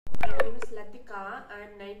Latika. I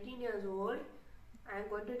am 19 years old. I am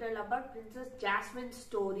going to tell about Princess Jasmine's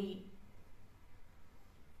story.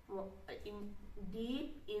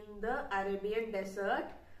 Deep in the Arabian desert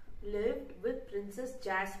lived with Princess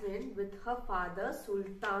Jasmine with her father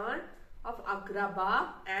Sultan of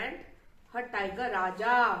Agrabah and her tiger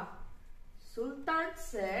Raja. Sultan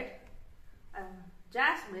said,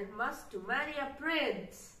 Jasmine must to marry a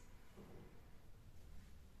prince.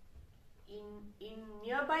 In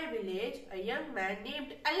nearby village, a young man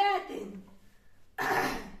named Aladdin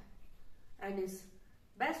and his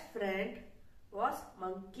best friend was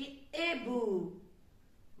Monkey Abu.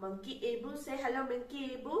 Monkey Abu, say hello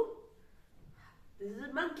Monkey Abu. This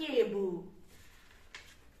is Monkey Abu.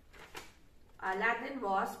 Aladdin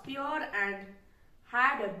was pure and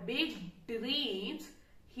had a big dreams.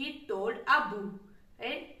 He told Abu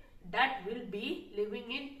that will be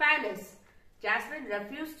living in palace. Jasmine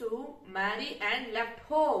refused to marry and left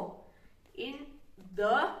home. In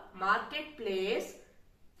the marketplace,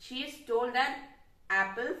 she stole an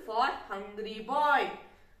apple for hungry boy.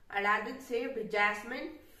 Aladdin saved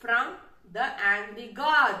Jasmine from the angry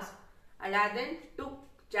gods. Aladdin took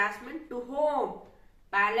Jasmine to home.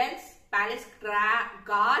 Palace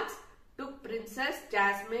guards took Princess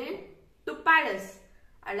Jasmine to palace.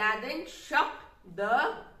 Aladdin shocked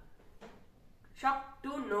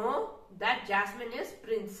to know that Jasmine is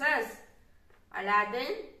princess.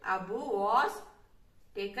 Aladdin Abu was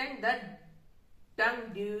taken the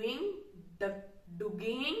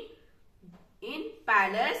digging in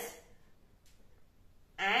palace,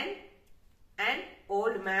 and an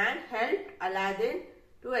old man helped Aladdin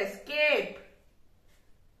to escape.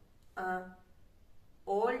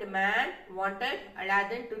 Old man wanted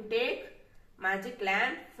Aladdin to take magic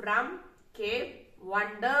lamp from cave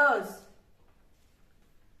wonders.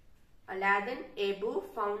 Aladdin Abu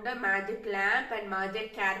found a magic lamp and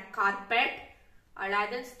magic carpet.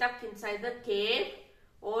 Aladdin stuck inside the cave.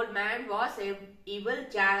 Old man was evil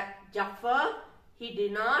Jafar. He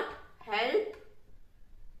did not help.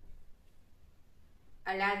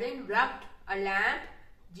 Aladdin rubbed a lamp.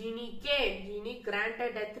 Genie came. Genie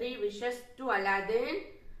granted 3 wishes to Aladdin.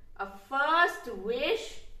 A first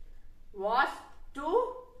wish was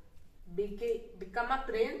to become a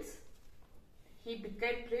prince. He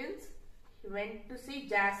became prince. He went to see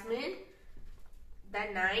Jasmine.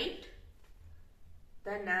 That night,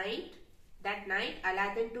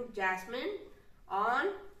 Aladdin took Jasmine on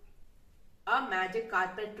a magic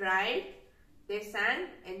carpet ride. They sang,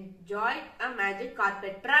 enjoyed a magic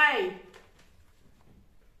carpet ride.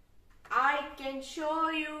 I can show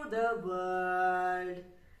you the world,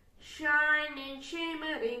 shining,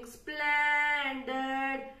 shimmering,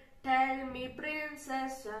 splendid. Tell me,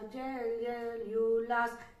 princess, shall you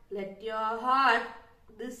last? Let your heart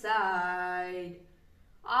decide.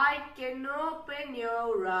 I can open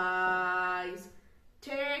your eyes,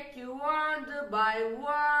 take you wonder by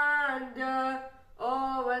wonder,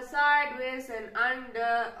 over, sideways and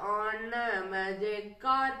under, on a magic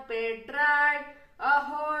carpet ride, a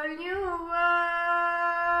whole new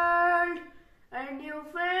world, a new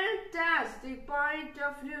fantastic point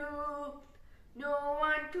of view. No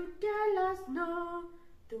one to tell us no,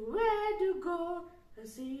 to where to go, a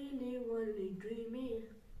silly, only dreaming,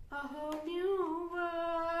 a whole new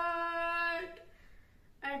world,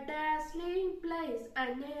 a dazzling place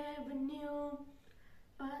I never knew.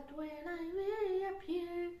 But when I'm way up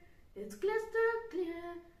here, it's crystal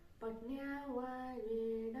clear. But now I'm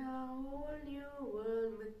in a whole new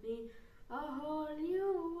world with me, a whole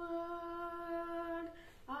new world,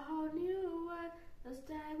 a whole new world. The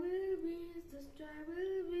sky will be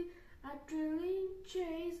a thrilling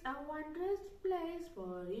chase, a wondrous place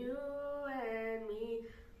for you and me.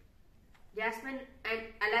 Jasmine and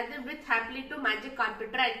Aladdin with happily to magic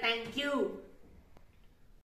carpet ride. Thank you.